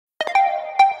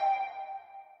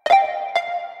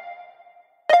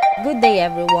Good day,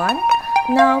 everyone.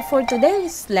 Now, for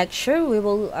today's lecture, we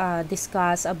will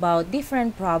discuss about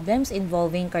different problems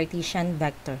involving Cartesian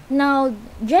vector. Now,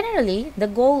 generally, the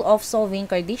goal of solving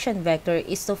Cartesian vector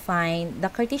is to find the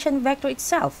Cartesian vector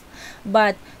itself.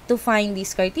 But to find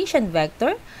this Cartesian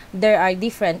vector, there are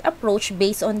different approaches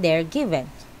based on their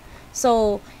given.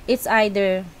 So, it's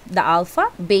either the alpha,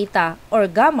 beta, or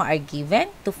gamma are given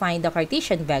to find the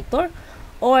Cartesian vector,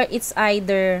 or it's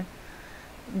either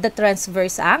the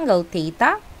transverse angle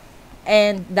theta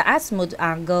and the azimuth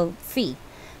angle phi.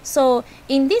 So,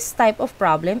 in this type of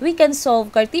problem, we can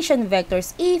solve Cartesian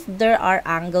vectors if there are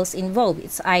angles involved.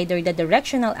 It's either the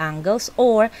directional angles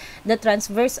or the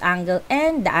transverse angle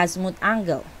and the azimuth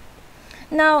angle.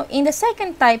 Now, in the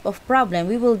second type of problem,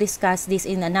 we will discuss this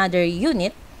in another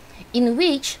unit in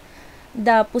which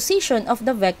the position of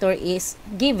the vector is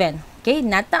given. Okay,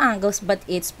 not the angles but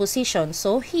its position.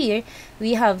 So here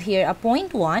we have here a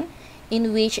point 1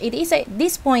 in which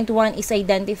this point 1 is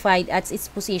identified as its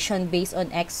position based on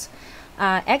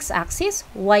x-axis,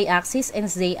 y-axis, and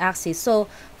z-axis. So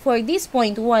for this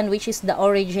point 1, which is the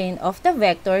origin of the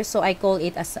vector, so I call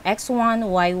it as x1,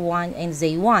 y1, and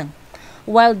z1.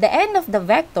 While the end of the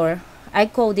vector, I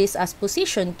call this as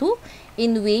position 2,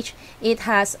 in which it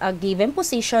has a given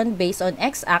position based on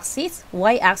x-axis,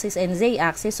 y-axis, and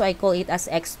z-axis. So I call it as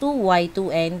x2,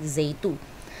 y2, and z2.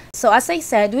 So as I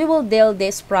said, we will deal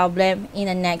this problem in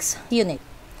the next unit.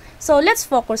 So let's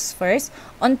focus first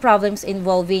on problems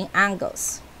involving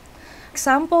angles.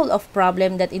 Example of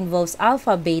problem that involves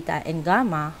alpha, beta, and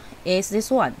gamma is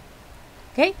this one.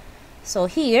 Okay, so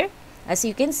here, as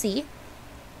you can see,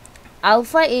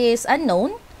 alpha is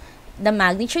unknown, the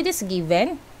magnitude is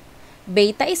given,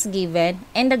 beta is given,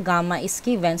 and the gamma is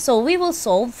given. So we will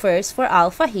solve first for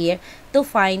alpha here to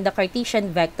find the Cartesian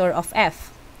vector of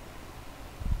f.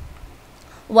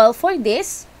 Well, for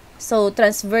this, so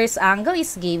transverse angle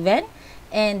is given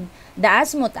and the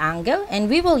azimuth angle, and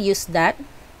we will use that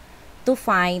to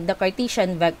find the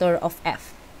Cartesian vector of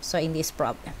f. So in this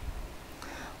problem.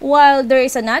 While there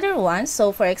is another one,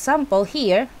 so for example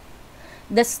here,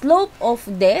 the slope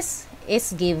of this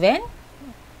is given.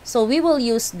 So we will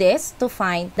use this to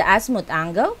find the azimuth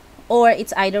angle, or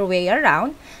it's either way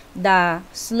around. The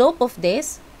slope of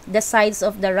this, the sides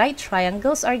of the right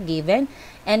triangles are given,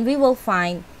 and we will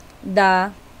find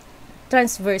the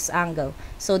transverse angle.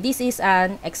 So this is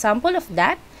an example of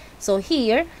that. So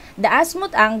here, the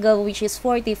azimuth angle, which is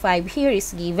 45 here,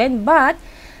 is given, but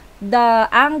the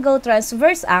angle,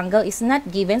 transverse angle, is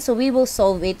not given. So we will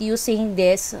solve it using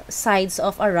this sides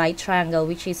of a right triangle,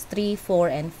 which is 3, 4,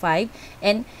 and 5.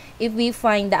 And if we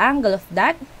find the angle of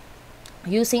that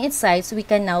using its sides, we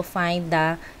can now find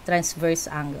the transverse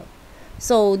angle.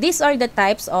 So these are the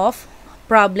types of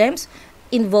problems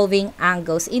involving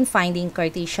angles in finding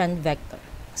Cartesian vector.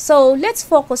 So let's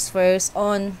focus first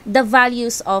on the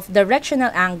values of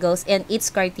directional angles and its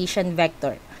Cartesian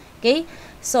vector. Okay,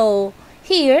 so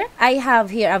here, I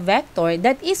have here a vector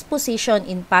that is positioned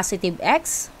in positive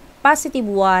x, positive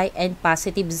y, and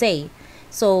positive z.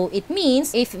 So it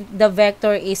means if the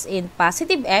vector is in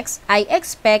positive x, I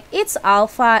expect its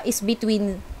alpha is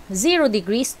between 0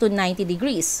 degrees to 90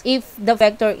 degrees. If the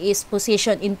vector is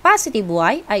positioned in positive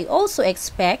y, I also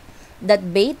expect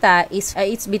that beta is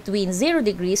it's between 0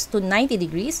 degrees to 90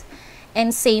 degrees.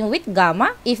 And same with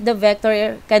gamma. If the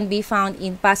vector can be found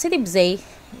in positive z,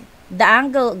 the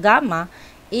angle gamma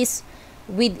is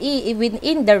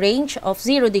within the range of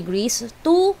 0 degrees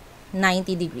to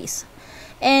 90 degrees.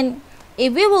 And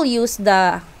if we will use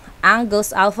the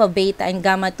angles alpha, beta, and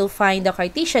gamma to find the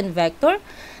Cartesian vector,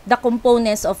 the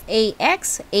components of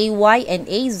ax, ay, and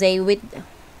az with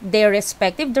their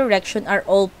respective direction are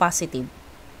all positive.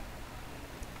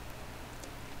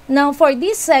 Now for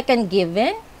this second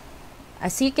given,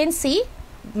 as you can see,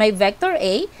 my vector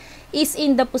A is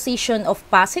in the position of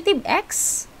positive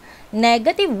x,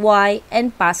 negative y,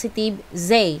 and positive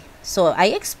z. So I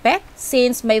expect,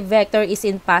 since my vector is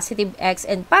in positive x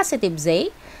and positive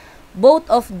z, both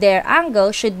of their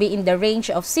angles should be in the range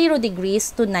of 0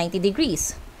 degrees to 90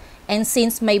 degrees. And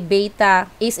since my beta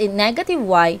is in negative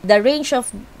y, the range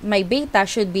of my beta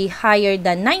should be higher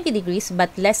than 90 degrees but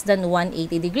less than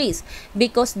 180 degrees.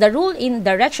 Because the rule in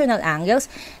directional angles,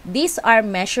 these are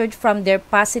measured from their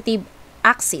positive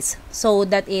axis. So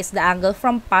that is the angle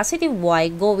from positive y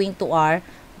going to our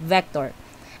vector.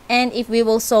 And if we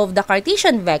will solve the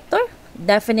Cartesian vector,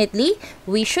 definitely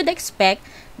we should expect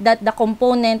that the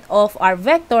component of our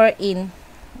vector in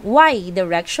y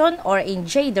direction or in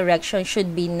j direction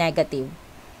should be negative.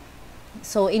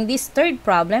 So in this third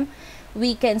problem,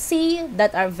 we can see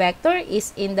that our vector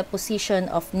is in the position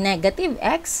of negative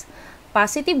x,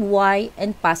 positive y,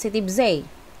 and positive z.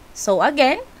 So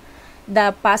again,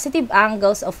 the positive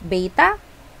angles of beta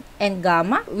and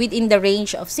gamma within the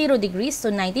range of 0 degrees to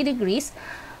 90 degrees,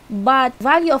 but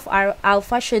value of our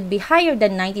alpha should be higher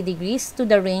than 90 degrees to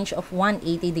the range of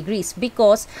 180 degrees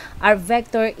because our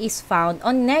vector is found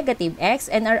on negative x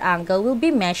and our angle will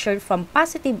be measured from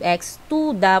positive x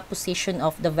to the position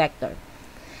of the vector.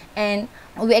 And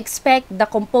we expect the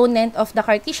component of the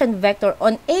Cartesian vector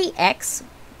on ax,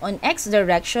 on x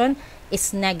direction,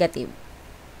 is negative.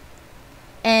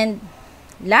 And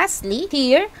lastly,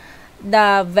 here,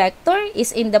 the vector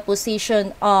is in the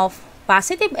position of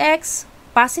positive x,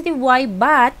 positive y,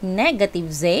 but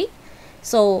negative z.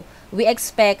 So, we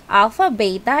expect alpha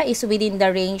beta is within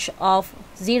the range of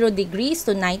 0 degrees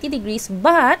to 90 degrees,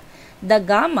 but the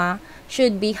gamma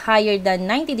should be higher than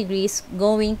 90 degrees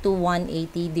going to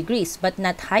 180 degrees, but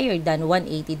not higher than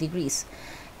 180 degrees.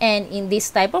 And in this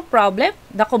type of problem,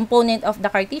 the component of the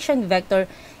Cartesian vector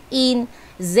in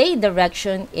z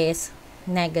direction is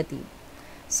negative.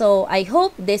 So, I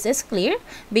hope this is clear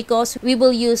because we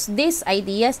will use these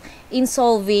ideas in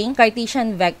solving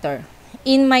Cartesian vector.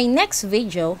 In my next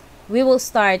video, we will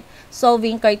start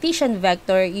solving Cartesian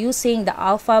vector using the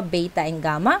alpha, beta, and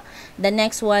gamma. The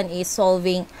next one is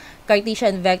solving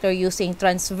Cartesian vector using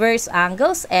transverse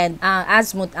angles and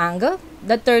azimuth angle.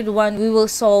 The third one, we will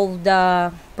solve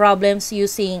the problems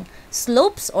using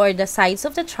slopes or the sides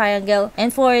of the triangle.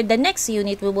 And for the next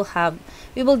unit,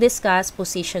 we will discuss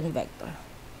position vector.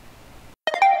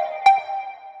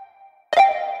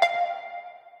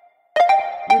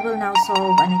 We will now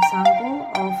solve an example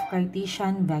of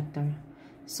Cartesian vector.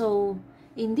 So,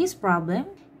 in this problem,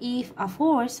 if a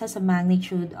force has a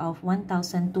magnitude of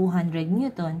 1,200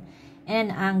 Newton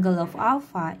and an angle of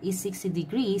alpha is 60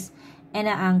 degrees and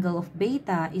an angle of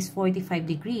beta is 45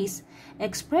 degrees,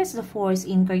 express the force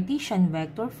in Cartesian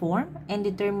vector form and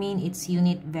determine its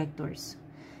unit vectors.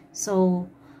 So,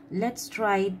 let's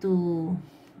try to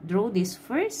draw this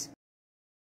first.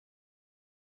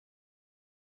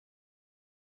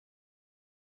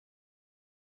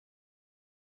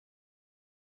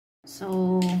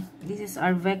 So, this is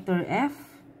our vector f,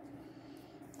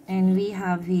 and we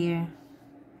have here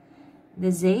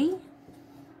the z,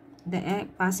 the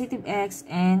positive x,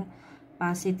 and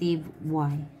positive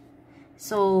y.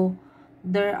 So,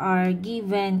 there are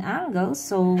given angles.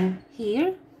 So,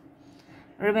 here,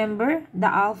 remember,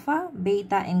 the alpha,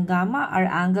 beta, and gamma are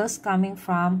angles coming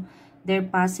from their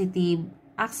positive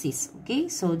axis. Okay,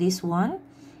 so this one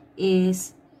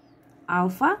is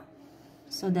alpha.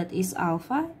 So that is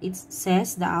alpha. It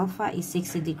says the alpha is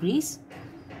 60 degrees.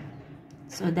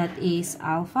 So that is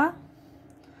alpha.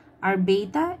 Our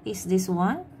beta is this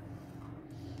one.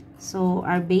 So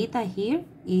our beta here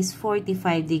is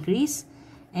 45 degrees.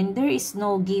 And there is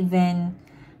no given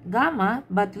gamma,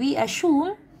 but we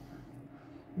assume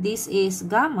this is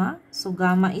gamma. So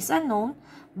gamma is unknown.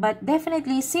 But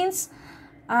definitely since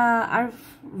our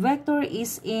vector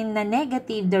is in the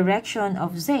negative direction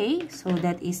of z, so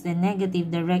that is the negative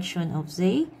direction of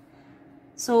z,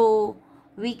 so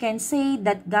we can say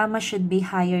that gamma should be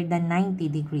higher than 90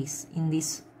 degrees in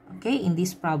this, okay, in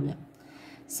this problem.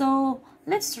 So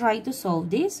let's try to solve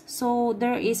this. So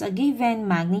there is a given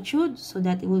magnitude, so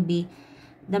that it will be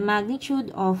the magnitude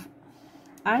of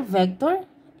our vector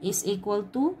is equal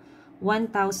to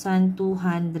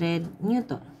 1,200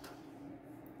 Newton.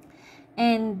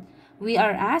 And we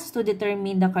are asked to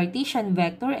determine the Cartesian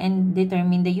vector and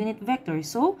determine the unit vector.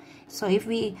 So if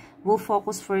we will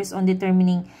focus first on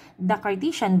determining the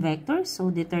Cartesian vector, so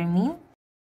determine.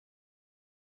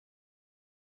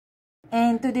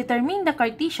 And to determine the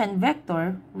Cartesian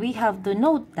vector, we have to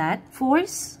note that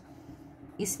force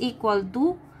is equal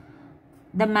to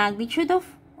the magnitude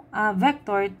of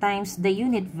vector times the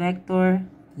unit vector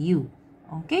u.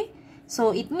 Okay?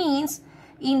 So it means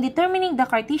in determining the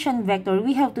Cartesian vector,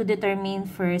 we have to determine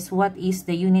first what is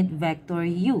the unit vector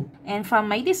u. And from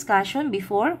my discussion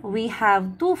before, we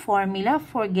have two formula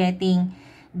for getting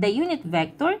the unit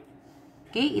vector.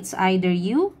 Okay, it's either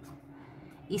u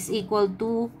is equal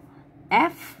to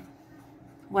f,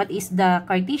 what is the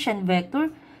Cartesian vector,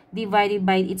 divided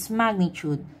by its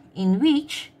magnitude, in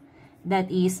which that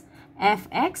is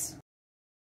fx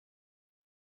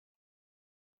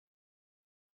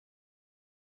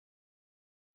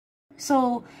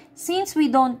So, since we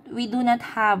do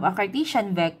not have a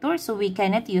Cartesian vector, so we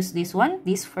cannot use this one,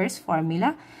 this first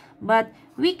formula. But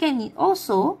we can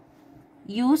also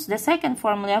use the second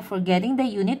formula for getting the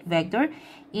unit vector,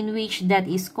 in which that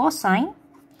is cosine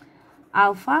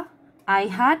alpha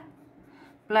I hat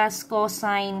plus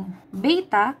cosine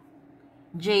beta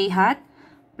j hat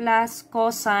plus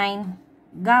cosine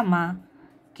gamma,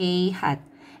 k hat.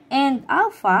 And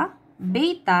alpha,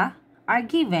 beta are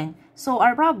given. So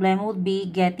our problem would be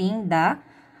getting the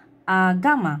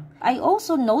gamma. I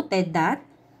also noted that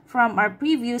from our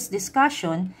previous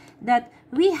discussion that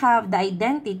we have the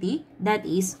identity that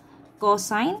is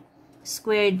cosine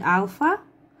squared alpha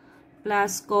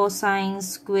plus cosine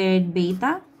squared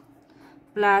beta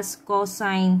plus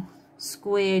cosine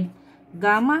squared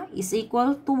gamma is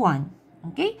equal to 1.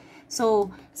 Okay?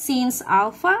 So, since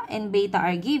alpha and beta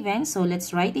are given, so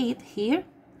let's write it here.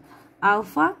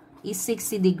 Alpha is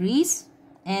 60 degrees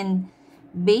and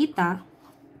beta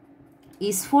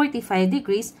is 45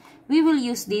 degrees. We will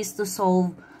use this to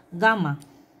solve gamma.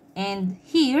 And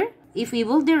here, if we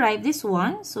will derive this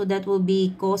one, so that will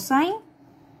be cosine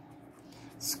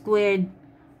squared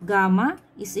gamma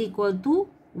is equal to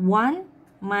 1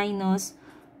 minus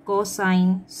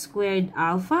cosine squared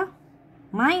alpha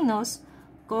minus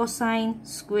cosine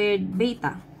squared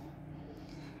beta.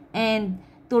 And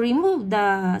to remove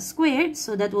the squared,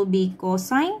 so that will be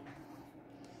cosine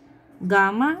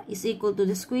gamma is equal to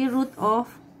the square root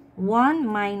of 1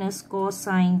 minus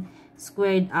cosine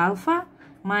squared alpha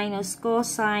minus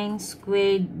cosine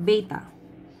squared beta.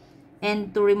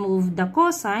 And to remove the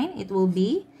cosine, it will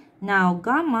be now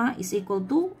gamma is equal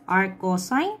to arc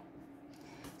cosine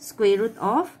square root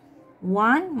of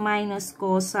 1 minus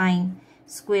cosine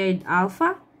squared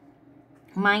alpha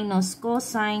minus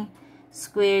cosine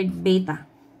squared beta.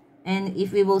 And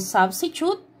if we will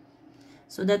substitute,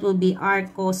 so that will be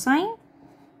arc cosine.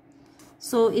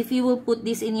 So if you will put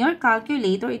this in your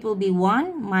calculator, it will be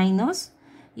 1 minus,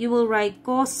 you will write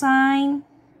cosine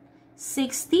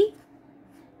 60,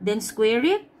 then square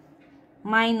it,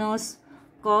 minus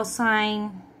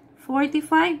cosine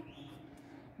 45,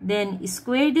 then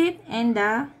squared it, and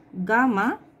the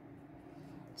gamma.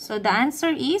 So the answer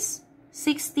is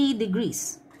 60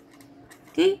 degrees.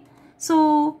 Okay,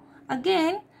 so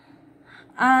again,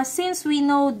 since we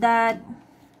know that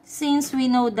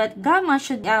gamma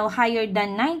should be higher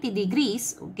than 90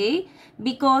 degrees, okay,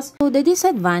 because So the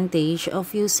disadvantage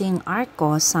of using arc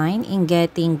cosine in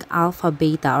getting alpha,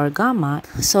 beta, or gamma,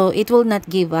 so it will not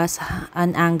give us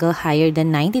an angle higher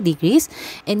than 90 degrees,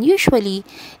 and usually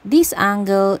this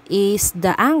angle is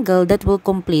the angle that will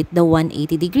complete the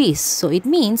 180 degrees. So it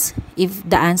means if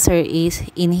the answer is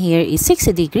in here is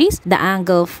 60 degrees, the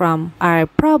angle from our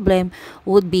problem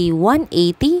would be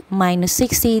 180 minus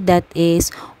 60, that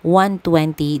is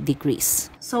 120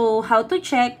 degrees. so how to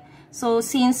check? So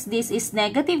since this is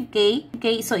negative k,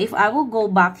 okay, so if I will go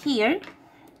back here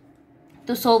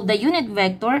to solve the unit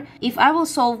vector, if I will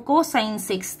solve cosine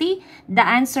 60, the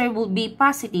answer will be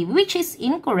positive, which is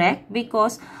incorrect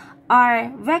because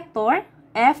our vector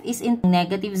f is in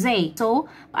negative z. So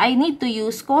I need to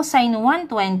use cosine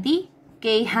 120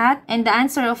 k hat, and the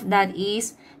answer of that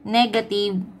is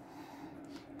negative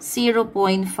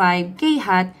 0.5 k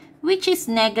hat, which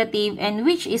is negative and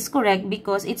which is correct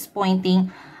because it's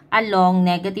pointing along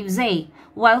negative z.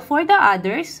 While for the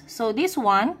others, so this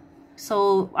one,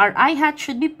 so our I hat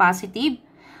should be positive,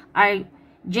 our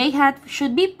j hat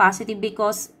should be positive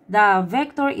because the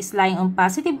vector is lying on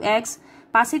positive x,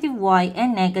 positive y,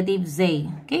 and negative z.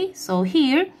 Okay, so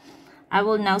here, I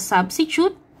will now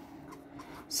substitute.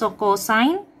 So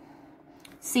cosine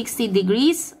 60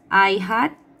 degrees I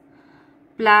hat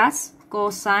plus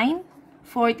cosine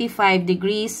 45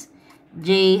 degrees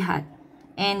j hat.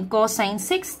 And cosine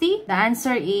 60, the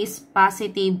answer is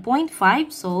positive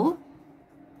 0.5. So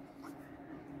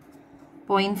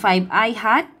 0.5 I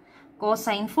hat,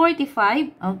 cosine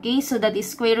 45. Okay, so that is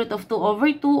square root of 2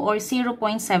 over 2 or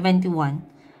 0.71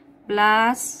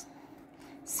 plus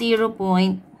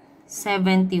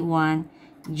 0.71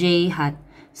 j hat.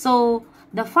 So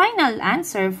the final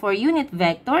answer for unit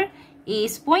vector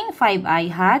is 0.5 I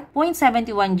hat,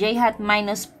 0.71 j hat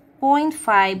minus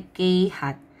 0.5 k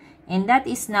hat. And that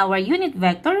is now our unit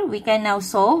vector. We can now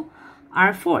solve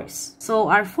our force. So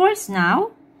our force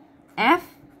now,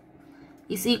 F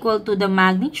is equal to the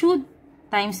magnitude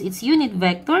times its unit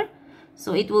vector.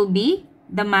 So it will be,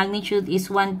 the magnitude is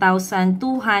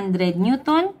 1,200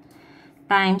 Newton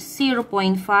times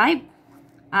 0.5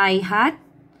 I hat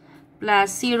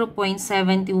plus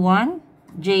 0.71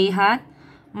 j hat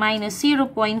minus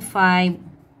 0.5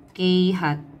 k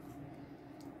hat.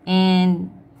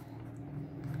 And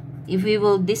if we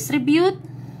will distribute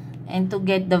and to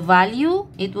get the value,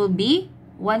 it will be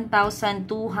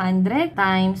 1,200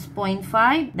 times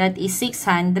 0.5, that is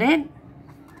 600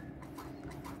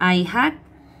 I hat,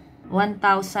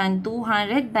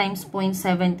 1,200 times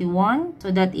 0.71,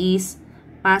 so that is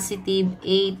positive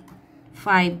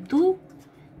 852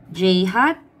 j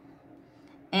hat,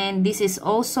 And this is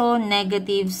also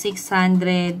negative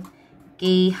 600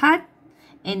 K hat.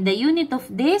 And the unit of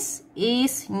this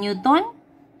is Newton.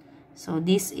 So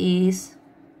this is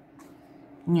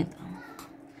Newton.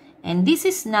 And this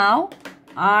is now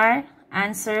our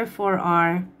answer for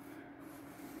our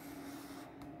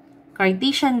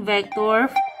Cartesian vector